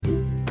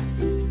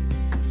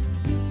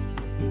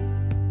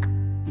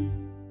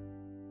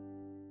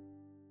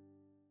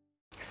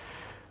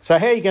So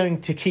how are you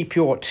going to keep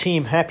your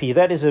team happy?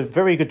 That is a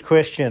very good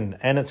question,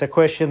 and it's a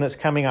question that's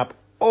coming up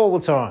all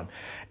the time.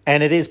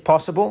 And it is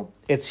possible.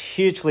 It's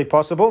hugely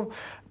possible,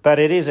 but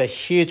it is a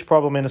huge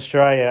problem in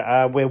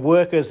Australia where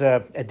workers are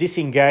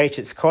disengaged.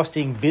 It's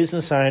costing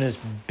business owners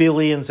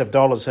billions of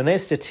dollars. And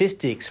there's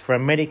statistics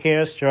from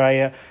Medicare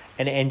Australia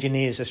and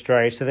Engineers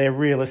Australia, so they're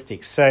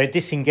realistic. So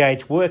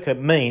disengaged worker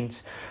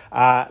means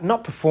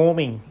not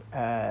performing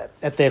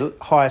at their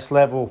highest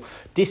level,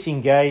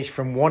 disengaged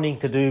from wanting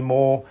to do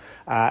more,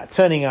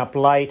 turning up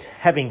late,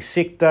 having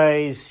sick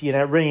days,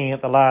 ringing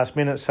at the last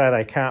minute so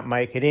they can't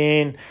make it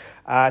in.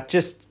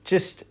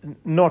 Just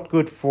not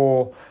good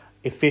for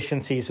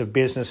efficiencies of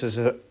businesses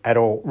at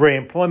all.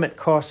 Re-employment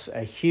costs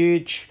are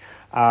huge.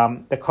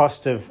 The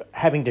cost of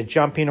having to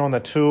jump in on the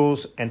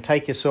tools and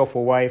take yourself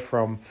away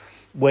from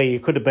where you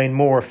could have been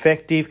more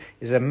effective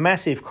is a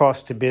massive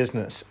cost to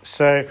business.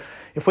 So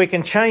if we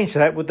can change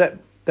that, would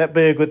that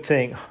be a good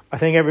thing? I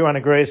think everyone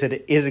agrees that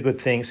it is a good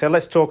thing. So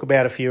let's talk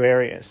about a few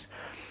areas.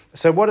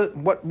 So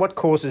what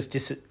causes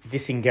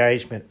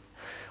disengagement?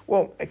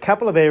 Well, a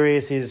couple of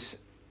areas is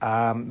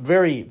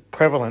very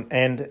prevalent,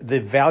 and the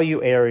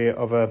value area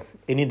of an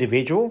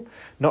individual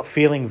not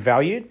feeling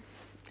valued.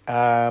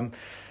 They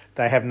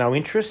have no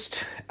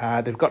interest.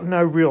 They've got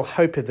no real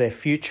hope of their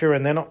future,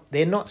 and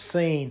they're not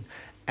seen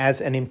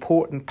as an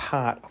important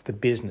part of the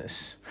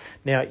business.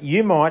 Now,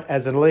 you might,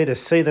 as a leader,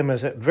 see them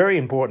as a very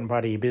important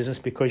part of your business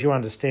because you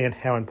understand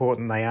how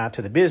important they are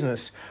to the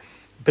business.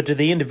 But to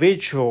the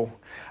individual,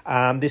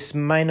 this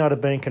may not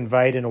have been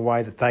conveyed in a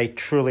way that they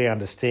truly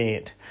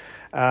understand.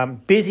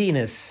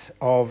 Busyness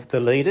of the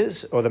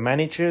leaders or the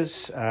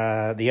managers,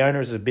 the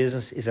owners of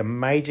business, is a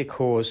major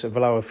cause of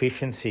low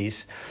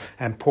efficiencies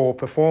and poor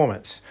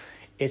performance.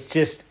 It's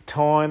just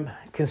time,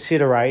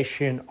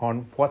 consideration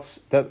on what's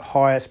the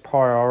highest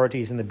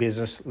priorities in the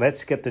business.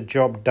 Let's get the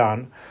job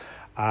done.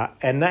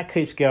 And that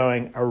keeps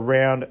going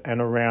around and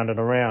around and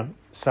around.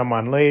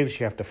 Someone leaves,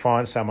 you have to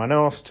find someone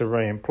else to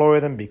re-employ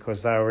them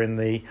because they were in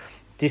the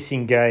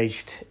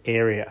disengaged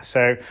area.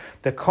 So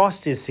the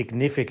cost is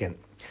significant.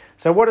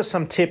 So what are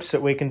some tips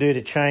that we can do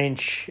to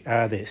change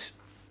this?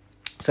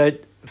 So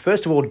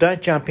first of all,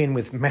 don't jump in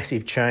with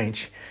massive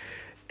change.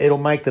 It'll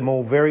make them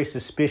all very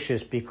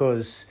suspicious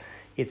because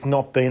it's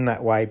not been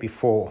that way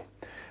before.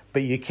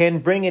 But you can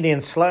bring it in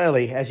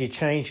slowly as you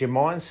change your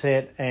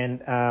mindset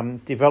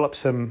and develop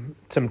some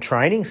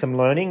training, some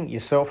learning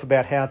yourself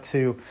about how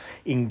to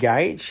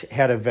engage,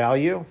 how to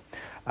value.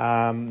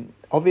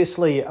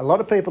 Obviously, a lot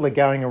of people are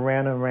going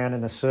around and around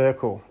in a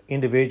circle,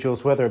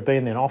 individuals, whether it be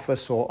in an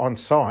office or on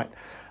site,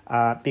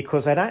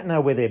 because they don't know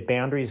where their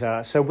boundaries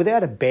are. So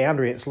without a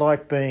boundary, it's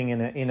like being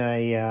in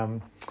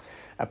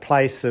a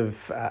place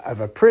of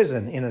a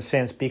prison, in a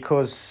sense,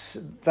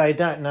 because they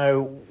don't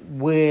know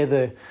where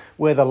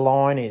the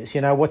line is,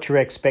 what your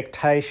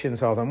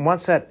expectations are. And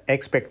once that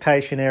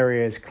expectation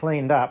area is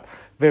cleaned up,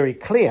 very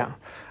clear,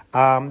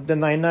 then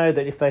they know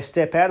that if they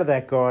step out of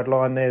that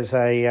guideline, there's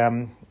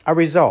a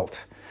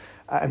result.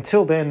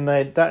 Until then,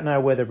 they don't know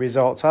where the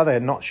results are. They're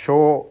not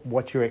sure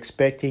what you're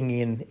expecting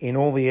in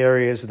all the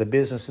areas of the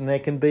business, and there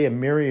can be a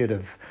myriad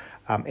of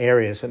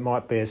areas. It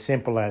might be as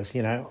simple as,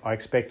 I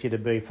expect you to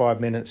be 5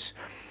 minutes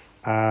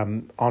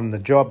on the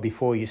job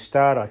before you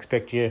start. I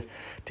expect you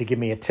to give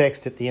me a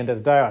text at the end of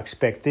the day. I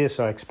expect this,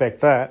 I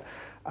expect that.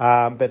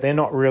 But they're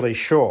not really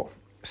sure.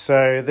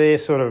 So they're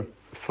sort of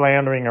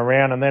floundering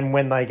around, and then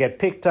when they get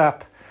picked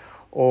up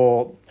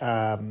or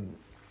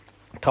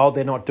told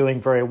they're not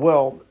doing very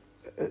well,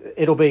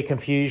 it'll be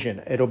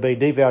confusion. It'll be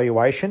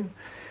devaluation.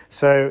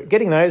 So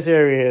getting those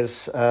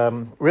areas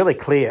really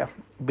clear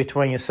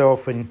between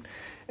yourself and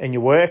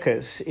your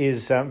workers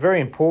is very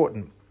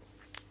important.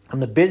 On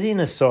the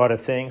busyness side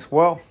of things,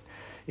 well,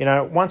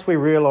 once we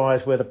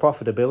realise where the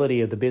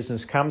profitability of the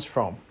business comes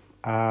from,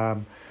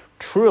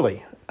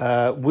 truly,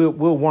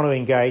 we'll want to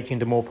engage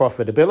into more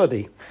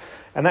profitability.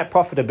 And that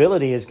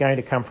profitability is going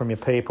to come from your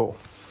people.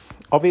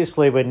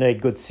 Obviously, we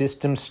need good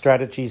systems,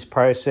 strategies,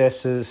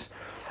 processes,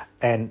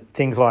 and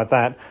things like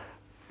that.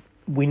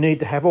 We need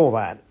to have all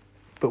that,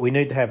 but we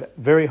need to have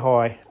very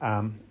high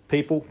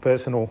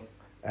personal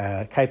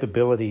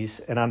capabilities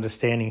and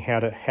understanding how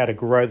to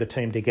grow the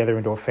team together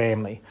into a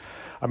family.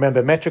 I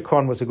remember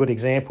Metricon was a good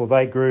example.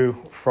 They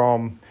grew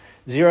from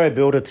zero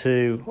builder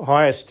to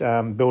highest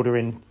builder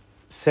in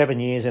 7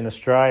 years in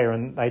Australia,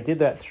 and they did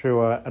that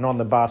through an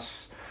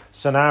on-the-bus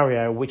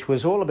scenario, which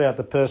was all about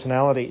the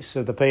personalities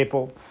of the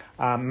people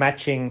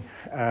matching,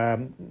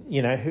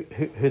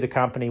 who the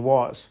company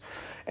was.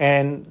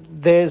 And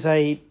there's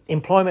a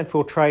employment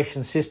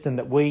filtration system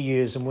that we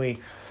use and we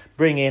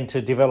bring in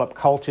to develop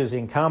cultures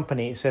in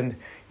companies, and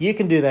you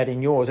can do that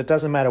in yours. It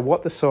doesn't matter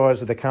what the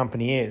size of the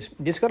company is.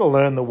 You just got to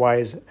learn the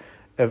ways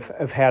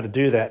of how to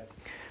do that.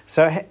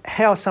 So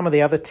how are some of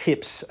the other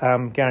tips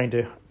going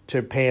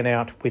to pan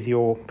out with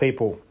your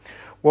people?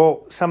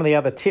 Well, some of the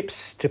other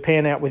tips to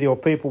pan out with your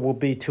people will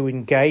be to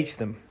engage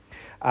them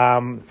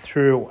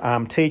through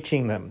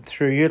teaching them,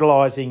 through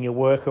utilising your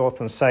work health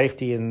and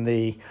safety and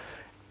the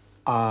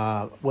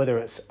whether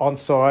it's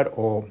on-site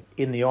or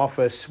in the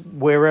office,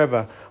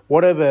 wherever,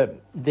 whatever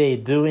they're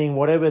doing,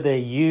 whatever they're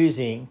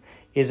using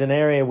is an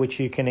area which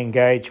you can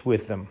engage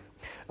with them.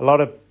 A lot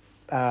of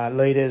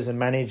leaders and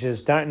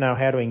managers don't know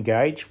how to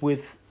engage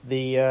with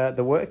the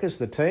workers,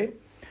 the team,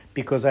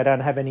 because they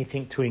don't have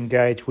anything to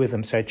engage with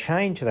them. So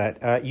change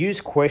that.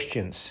 Use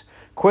questions.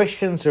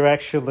 Questions are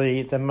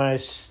actually the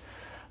most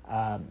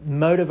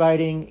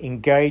motivating,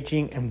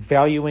 engaging and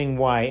valuing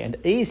way and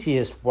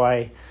easiest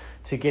way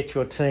to get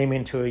your team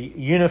into a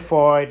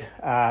unified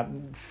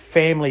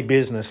family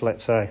business,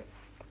 let's say.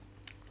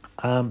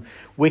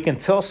 We can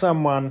tell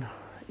someone,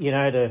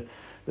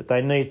 that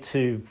they need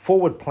to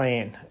forward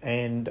plan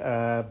and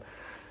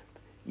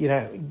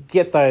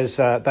get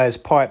those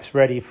pipes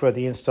ready for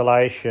the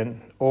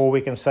installation, or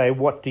we can say,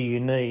 what do you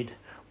need?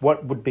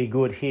 What would be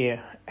good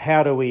here?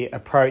 How do we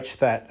approach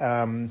that?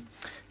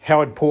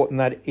 How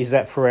important is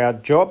that for our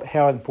job?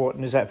 How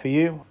important is that for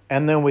you?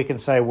 And then we can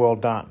say, well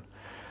done.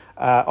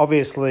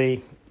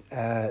 Obviously,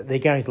 they're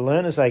going to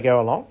learn as they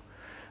go along,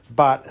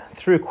 but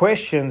through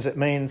questions, it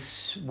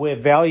means we're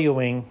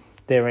valuing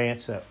their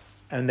answer,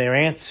 and their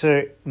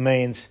answer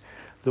means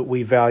that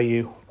we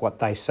value what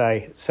they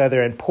say. So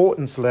their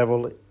importance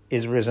level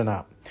is risen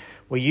up.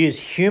 We use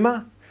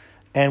humour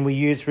and we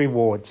use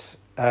rewards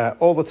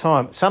all the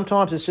time.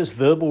 Sometimes it's just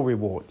verbal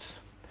rewards.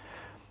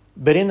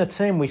 But in the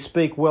team, we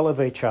speak well of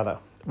each other.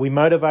 We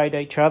motivate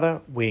each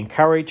other. We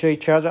encourage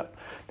each other.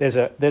 There's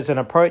an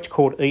approach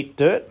called Eat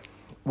Dirt,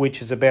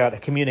 which is about a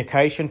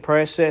communication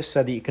process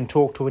so that you can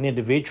talk to an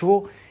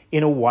individual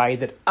in a way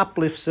that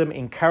uplifts them,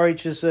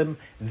 encourages them,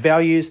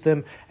 values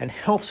them, and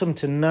helps them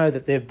to know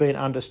that they've been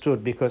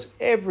understood, because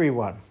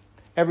everyone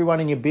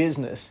in your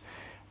business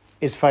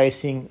is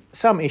facing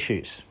some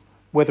issues,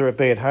 whether it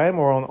be at home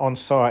or on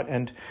site.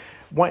 And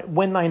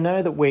when they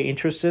know that we're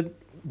interested,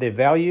 they're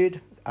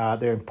valued,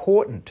 they're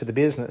important to the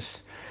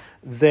business,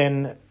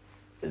 then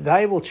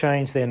they will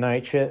change their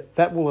nature.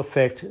 That will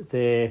affect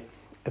their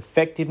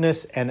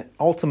effectiveness, and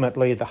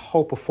ultimately the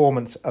whole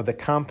performance of the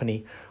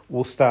company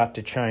will start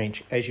to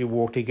change as you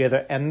work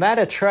together, and that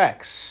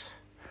attracts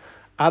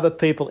other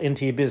people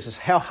into your business.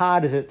 How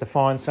hard is it to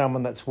find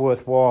someone that's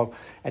worthwhile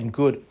and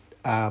good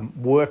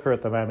worker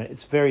at the moment?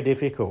 It's very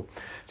difficult.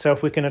 So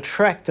if we can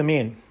attract them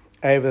in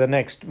over the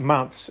next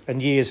months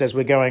and years as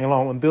we're going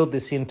along and build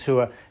this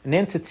into an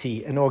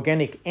entity, an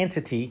organic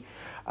entity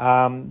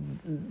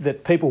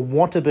that people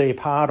want to be a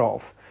part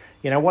of,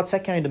 what's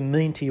that going to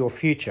mean to your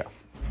future?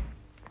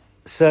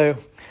 So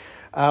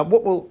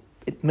what will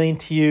it mean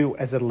to you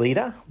as a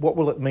leader? What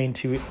will it mean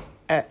to you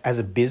as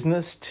a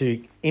business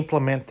to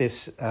implement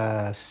this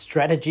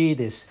strategy,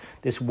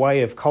 this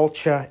way of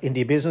culture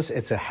into your business?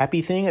 It's a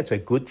happy thing. It's a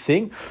good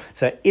thing.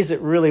 So is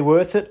it really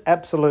worth it?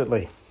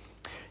 Absolutely.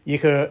 You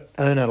can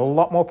earn a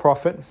lot more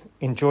profit,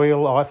 enjoy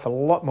your life a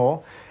lot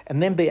more,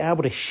 and then be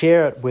able to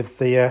share it with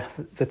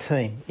the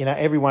team,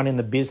 everyone in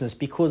the business,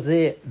 because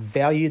they're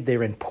valued,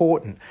 they're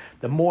important.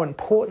 The more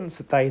importance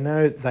that they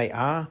know they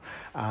are,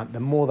 the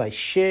more they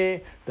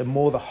share, the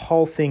more the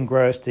whole thing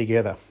grows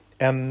together.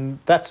 And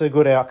that's a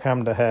good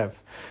outcome to have.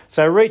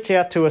 So reach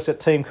out to us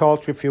at Team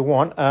Culture if you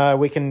want.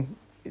 We can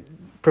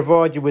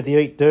provide you with the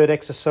Eat Dirt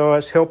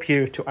exercise, help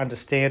you to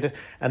understand it,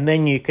 and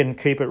then you can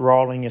keep it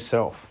rolling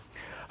yourself.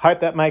 Hope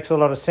that makes a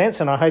lot of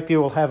sense, and I hope you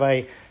will have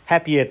a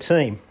happier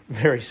team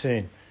very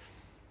soon.